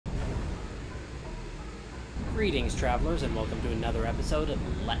Greetings, travelers, and welcome to another episode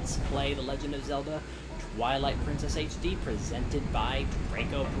of Let's Play The Legend of Zelda Twilight Princess HD, presented by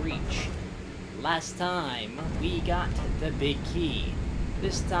Draco Breach. Last time, we got the big key.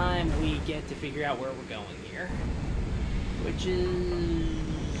 This time, we get to figure out where we're going here, which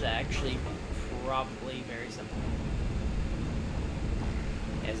is actually probably very simple.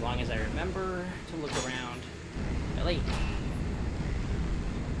 As long as I remember to look around. Really?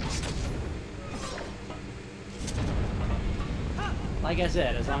 Like I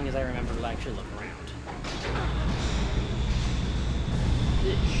said, as long as I remember to actually look around.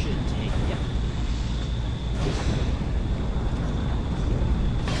 It should take... Yep.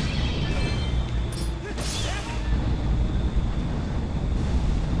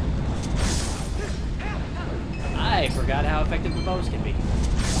 I forgot how effective the bows can be.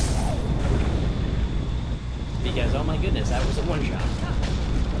 Because, oh my goodness, that was a one-shot.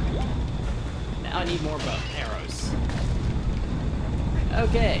 Now I need more arrows.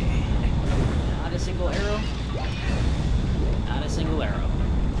 Okay. Not a single arrow. Not a single arrow.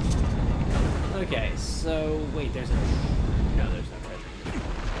 Okay, so... Wait, there's a... No, there's no treasure.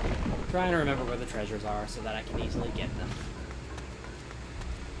 I'm trying to remember where the treasures are so that I can easily get them.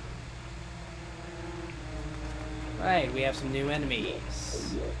 Right, we have some new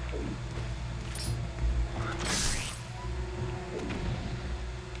enemies.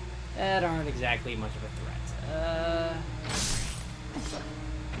 That aren't exactly much of a threat.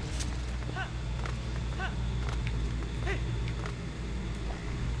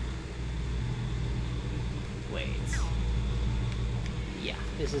 Wait. Yeah,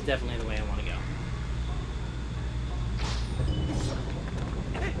 this is definitely the way I want to go.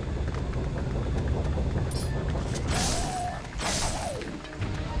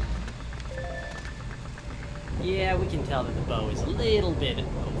 Yeah, we can tell that the bow is a little bit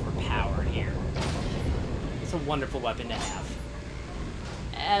overpowered here. It's a wonderful weapon to have.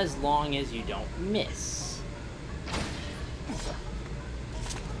 As long as you don't miss.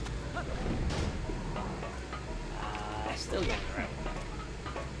 Still getting through.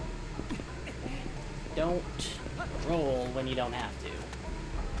 Don't roll when you don't have to.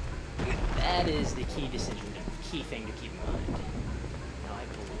 That is the key decision, the key thing to keep in mind. Now I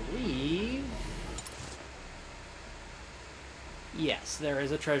believe... Yes, there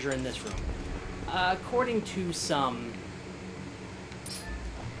is a treasure in this room. According to some...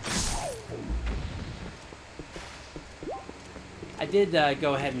 I did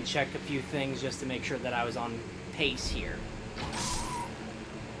go ahead and check a few things just to make sure that I was on pace here.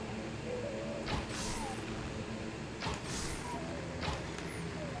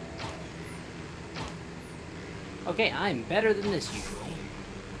 Okay, I'm better than this usually.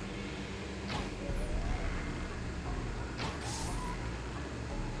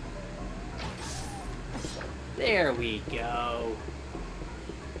 There we go.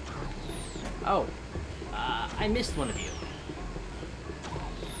 Oh, I missed one of you.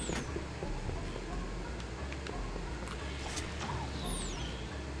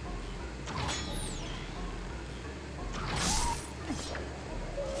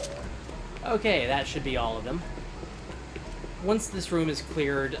 Okay, that should be all of them. Once this room is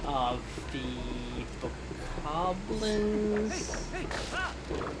cleared of the bokoblins...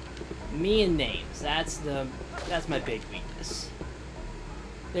 Me and names, that's my big weakness.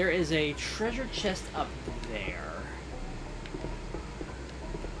 There is a treasure chest up there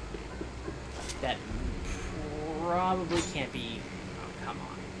that probably can't be... Oh, come on.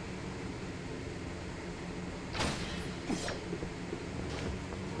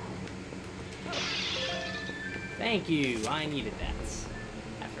 Thank you, I needed that.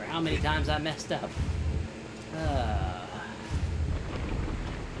 After how many times I messed up.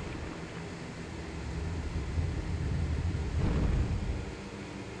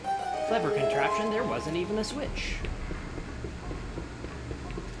 Clever contraption, there wasn't even a switch.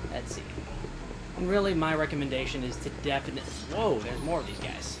 Let's see. And really, my recommendation is to definitely... Whoa, there's more of these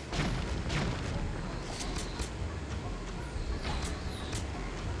guys.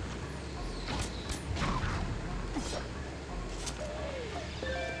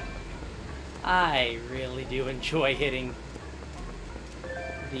 I really do enjoy hitting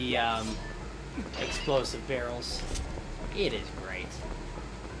the explosive barrels. It is great.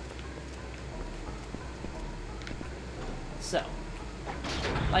 So,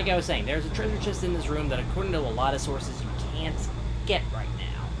 like I was saying, there's a treasure chest in this room that, according to a lot of sources, you can't get right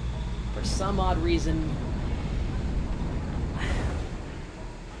now. For some odd reason...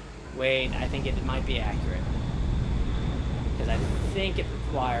 Wait, I think it might be accurate. Because I think it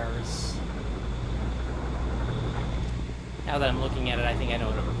requires... Now that I'm looking at it, I think I know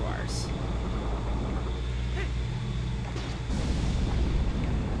what it requires.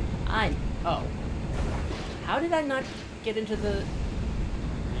 Oh. How did I not get into the...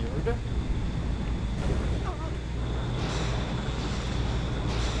 Weird.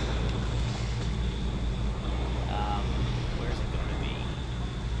 Where's it going to be?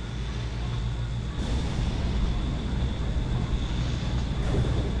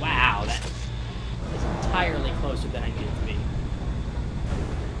 Wow, that is entirely closer than I needed to be.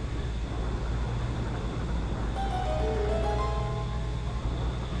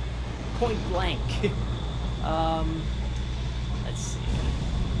 Point blank. Let's see.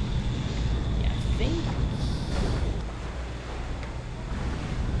 Yeah, I think...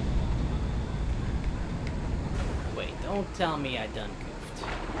 Wait, don't tell me I done goofed.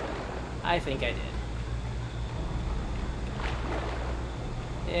 I think I did.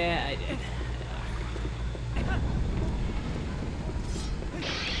 Yeah, I did.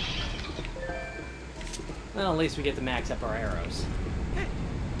 Well, at least we get to max up our arrows.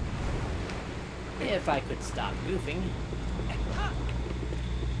 If I could stop goofing.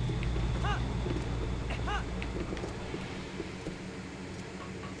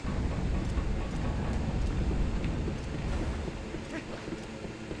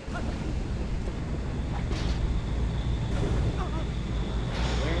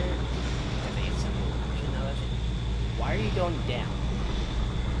 Why are you going down?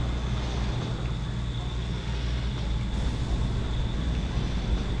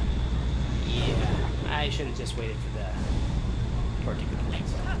 I should have just waited for the port to complete.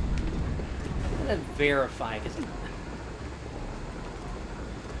 I'm gonna verify, because...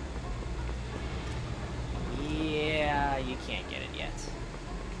 Yeah, you can't get it yet.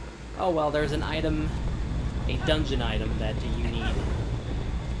 Oh well, there's an item, a dungeon item that you need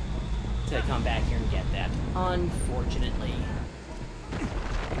to come back here and get that. Unfortunately.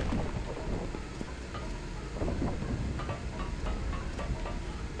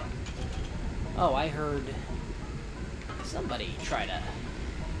 Oh, I heard somebody try to...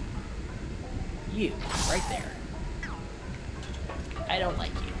 You, right there. I don't like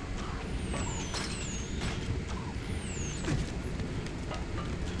you.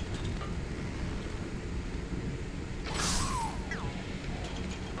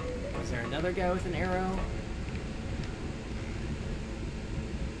 Was there another guy with an arrow?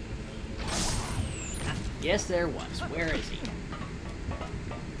 Yes, there was. Where is he?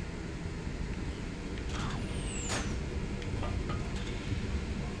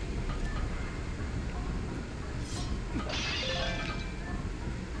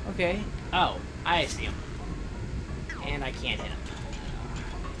 Okay. Oh, I see him. And I can't hit him.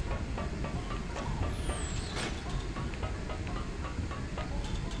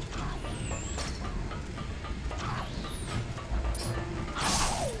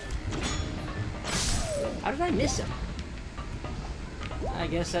 How did I miss him? I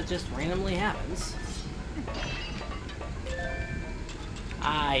guess that just randomly happens.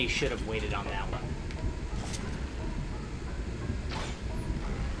 I should have waited on that one.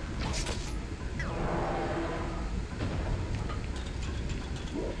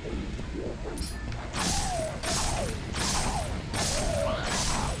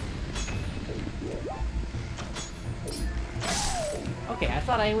 Okay, I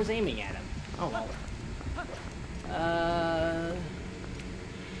thought I was aiming at him. Oh well.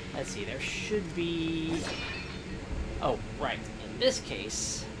 Let's see, there should be... Oh, right. In this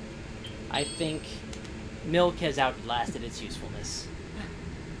case, I think milk has outlasted its usefulness.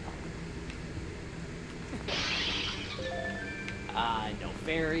 No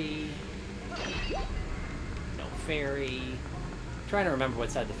ferry. No ferry. I'm trying to remember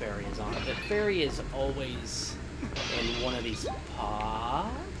what side the ferry is on. The ferry is always in one of these pods?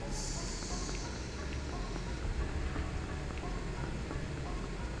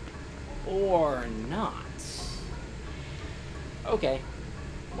 Or not. Okay.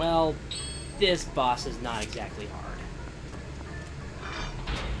 Well, this boss is not exactly hard.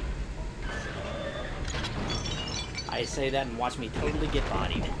 I say that and watch me totally get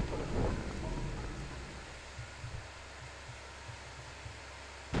bodied.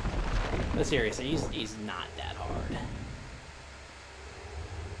 But seriously, he's not that hard.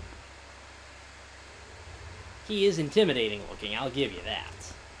 He is intimidating looking, I'll give you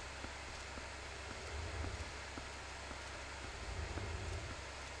that.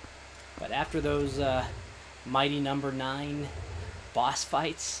 But after those mighty number 9 boss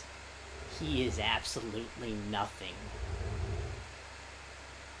fights, he is absolutely nothing.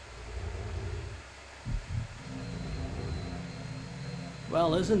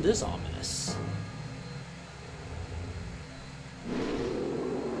 Well, isn't this ominous?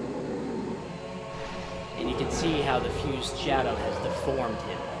 And you can see how the fused shadow has deformed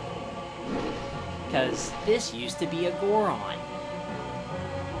him. Because this used to be a Goron.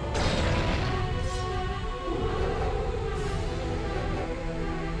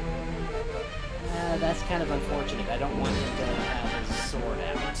 That's kind of unfortunate. I don't want him to have his sword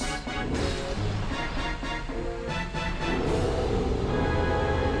out.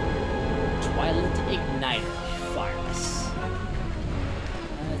 Twilight Igniter. Fireless.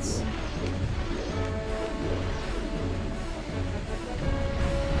 Let's...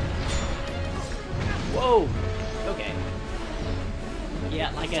 Whoa! Okay.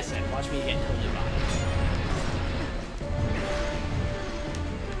 Yeah, like I said, watch me get totally bodied.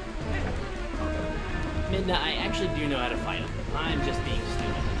 Midna, I actually do know how to fight him. I'm just being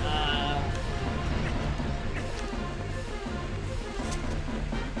stupid.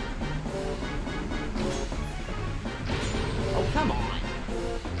 Oh, come on.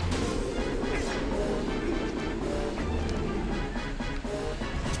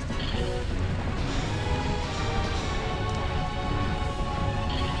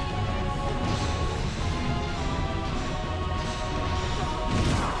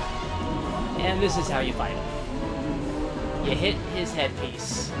 And this is how you fight him. You hit his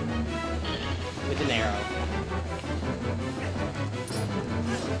headpiece with an arrow.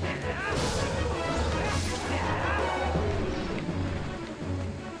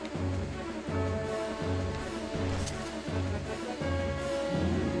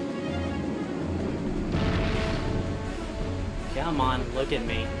 Come on, look at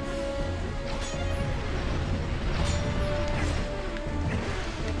me.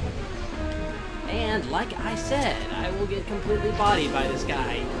 And like I said, I will get completely bodied by this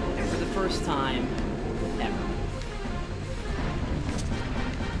guy for the first time ever.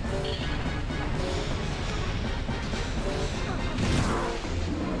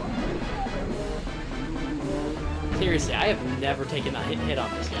 Seriously, I have never taken a hit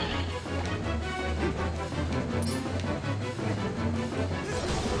on this guy.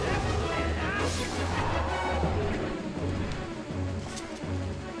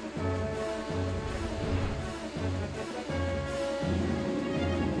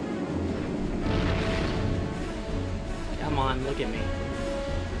 Come on, look at me.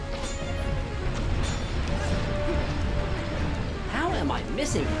 How am I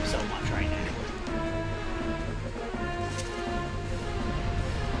missing him so much right now?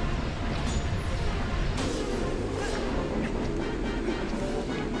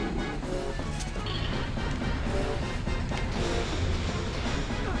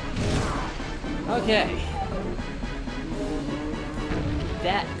 Okay.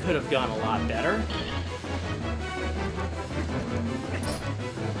 That could have gone a lot better.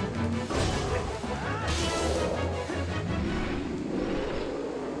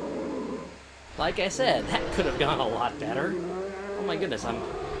 Like I said, that could have gone a lot better. Oh my goodness, I'm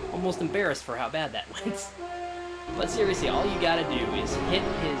almost embarrassed for how bad that went. But seriously, all you gotta do is hit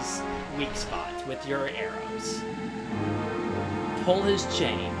his weak spot with your arrows. Pull his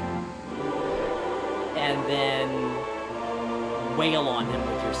chain. And then wail on him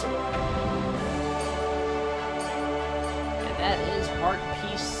with your sword. And that is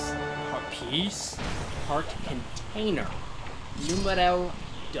heart container numero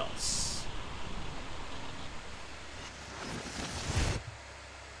dos.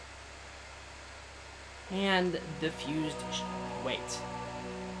 And the fused wait.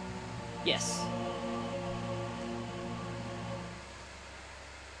 Yes.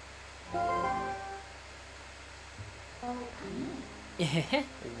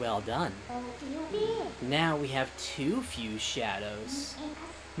 Well done. Now we have 2 fused shadows.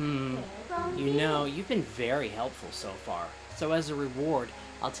 You know, you've been very helpful so far. So as a reward,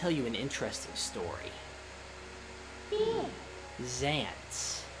 I'll tell you an interesting story.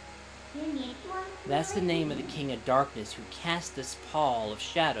 Zant. That's the name of the King of Darkness who cast this pall of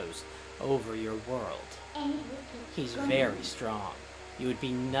shadows over your world. He's very strong. You would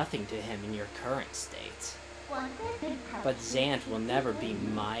be nothing to him in your current state. But Zant will never be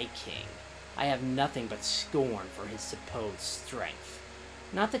my king. I have nothing but scorn for his supposed strength.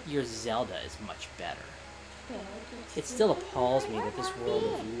 Not that your Zelda is much better. It still appalls me that this world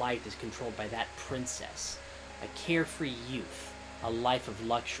of light is controlled by that princess. A carefree youth, a life of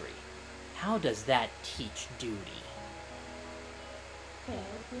luxury. How does that teach duty?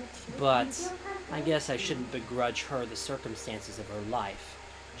 But I guess I shouldn't begrudge her the circumstances of her life.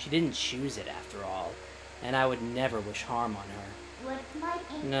 She didn't choose it after all, and I would never wish harm on her.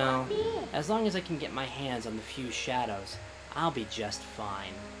 No, as long as I can get my hands on the fused shadows, I'll be just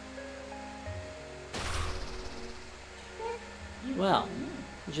fine. Well,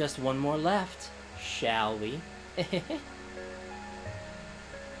 just one more left, shall we?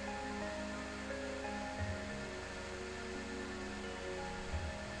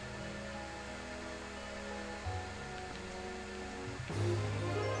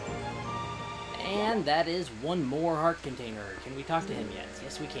 And that is one more heart container. Can we talk to him yet?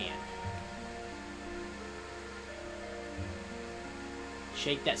 Yes, we can.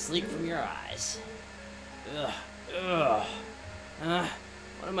 Shake that sleep from your eyes. Ugh. Ugh.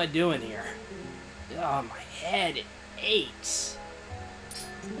 What am I doing here? Oh, my head, it aches.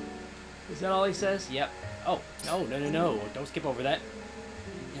 Is that all he says? Yep. Oh, no. Don't skip over that.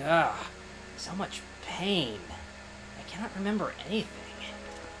 Ugh. So much pain. I cannot remember anything.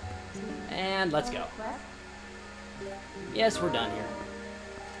 And let's go. Yes, we're done here.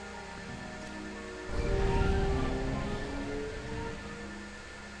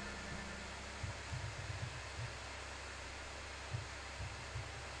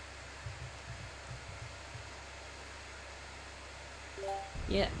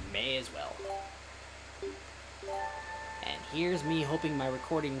 Yeah, may as well. And here's me hoping my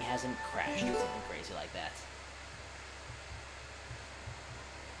recording hasn't crashed or something crazy like that.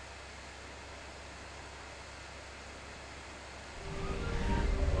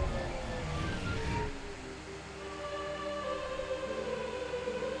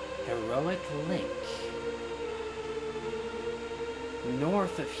 Heroic Link.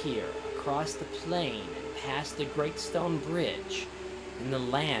 North of here, across the plain and past the Great Stone Bridge, in the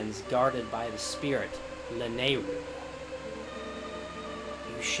lands guarded by the spirit Leneru,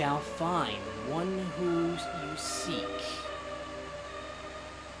 you shall find one who you seek.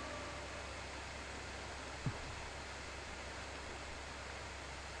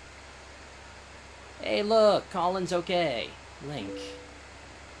 Hey look, Colin's okay. Link.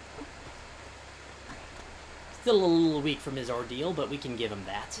 Still a little weak from his ordeal, but we can give him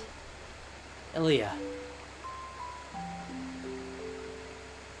that. Elia.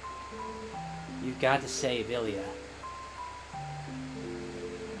 You've got to save Ilia.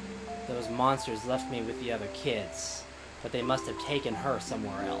 Those monsters left me with the other kids, but they must have taken her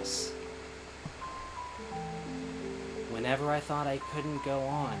somewhere else. Whenever I thought I couldn't go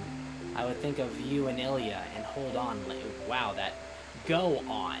on, I would think of you and Ilia and hold on. Wow, that go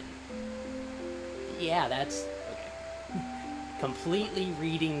on. Yeah, that's okay. Completely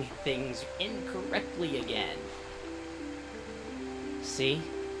reading things incorrectly again. See?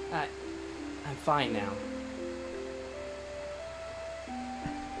 I'm fine now.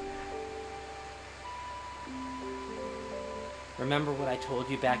 Remember what I told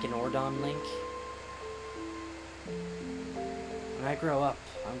you back in Ordon, Link? When I grow up,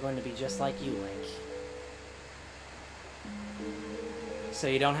 I'm going to be just like you, Link. So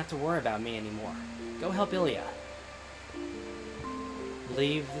you don't have to worry about me anymore. Go help Ilia.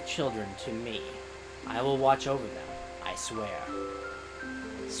 Leave the children to me. I will watch over them, I swear.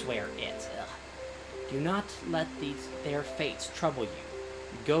 Swear it. Ugh. Do not let their fates trouble you.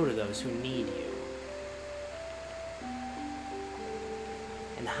 Go to those who need you.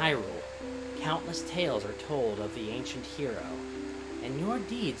 In Hyrule, countless tales are told of the ancient hero, and your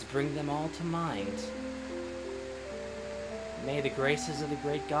deeds bring them all to mind. May the graces of the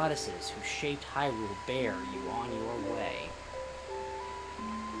great goddesses who shaped Hyrule bear you on your way.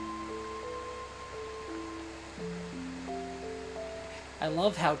 I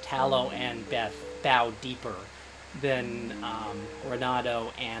love how Tallow and Beth bow deeper than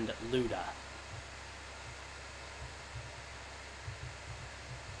Renato and Luda.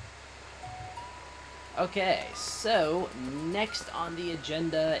 Okay, so next on the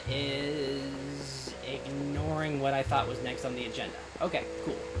agenda is ignoring what I thought was next on the agenda. Okay,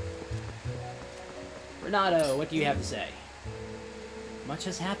 cool. Renato, what do you have to say? Much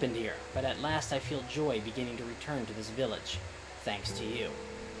has happened here, but at last I feel joy beginning to return to this village. Thanks to you.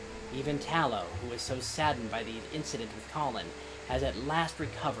 Even Tallow, who was so saddened by the incident with Colin, has at last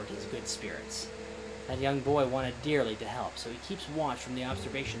recovered his good spirits. That young boy wanted dearly to help, so he keeps watch from the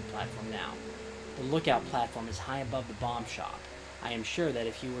observation platform now. The lookout platform is high above the bomb shop. I am sure that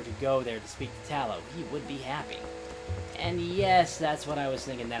if you were to go there to speak to Tallow, he would be happy. And yes, that's what I was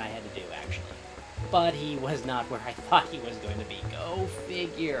thinking that I had to do, actually. But he was not where I thought he was going to be. Go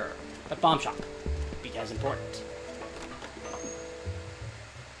figure. But bomb shop, because important.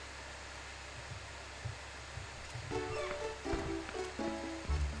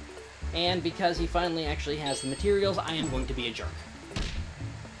 And because he finally actually has the materials, I am going to be a jerk.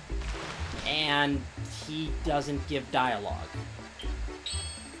 And he doesn't give dialogue.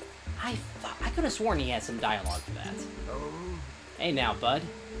 I could have sworn he had some dialogue for that. Hey now, bud.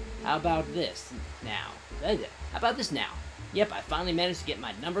 How about this now? How about this now? Yep, I finally managed to get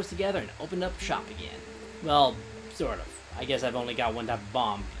my numbers together and opened up shop again. Well, sort of. I guess I've only got one type of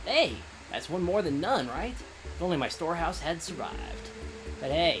bomb. Hey, that's one more than none, right? If only my storehouse had survived.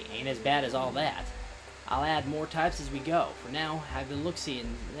 But hey, ain't as bad as all that. I'll add more types as we go. For now, have a look-see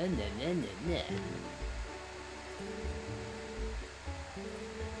and...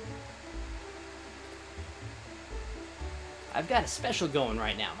 I've got a special going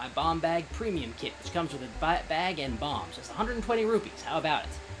right now. My bomb bag premium kit, which comes with a bag and bombs. Just 120 rupees. How about it?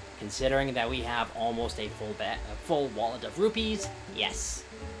 Considering that we have almost a full wallet of rupees, yes.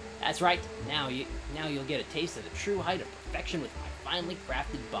 That's right. Now you'll get a taste of the true height of perfection with my finely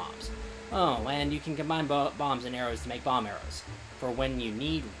crafted bombs. Oh, and you can combine bombs and arrows to make bomb arrows, for when you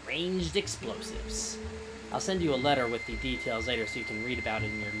need ranged explosives. I'll send you a letter with the details later so you can read about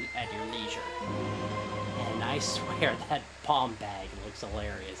it at your leisure. And I swear that bomb bag looks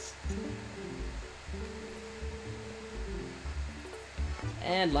hilarious.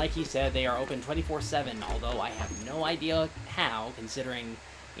 And like he said, they are open 24/7, although I have no idea how, considering,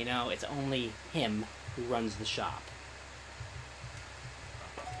 you know, it's only him who runs the shop.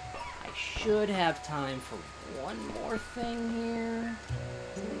 I should have time for one more thing here.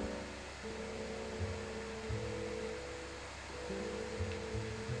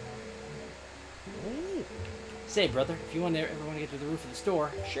 Say, brother, if you ever want to get to the roof of the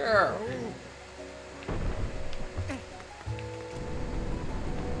store, sure.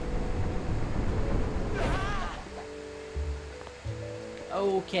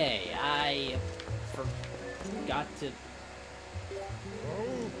 Okay, I forgot to...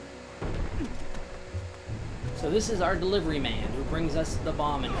 So this is our delivery man who brings us the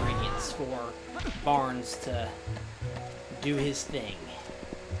bomb ingredients for Barnes to do his thing.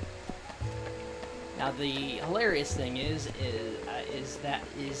 Now the hilarious thing is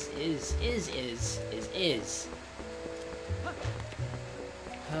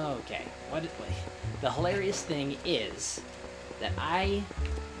okay. Wait. The hilarious thing is that I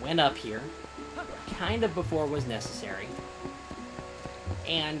went up here kind of before it was necessary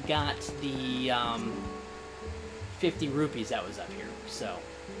and got the 50 rupees that was up here. So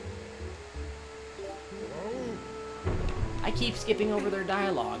I keep skipping over their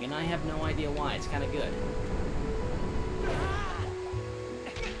dialogue, and I have no idea why. It's kind of good.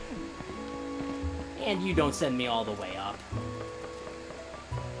 And you don't send me all the way up.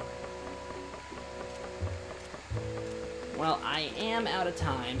 Well, I am out of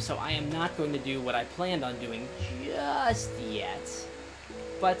time, so I am not going to do what I planned on doing just yet.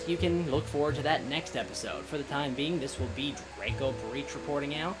 But you can look forward to that next episode. For the time being, this will be Draco Breach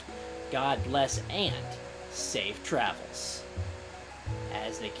reporting out. God bless and safe travels.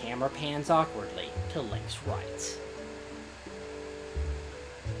 As the camera pans awkwardly to Link's right.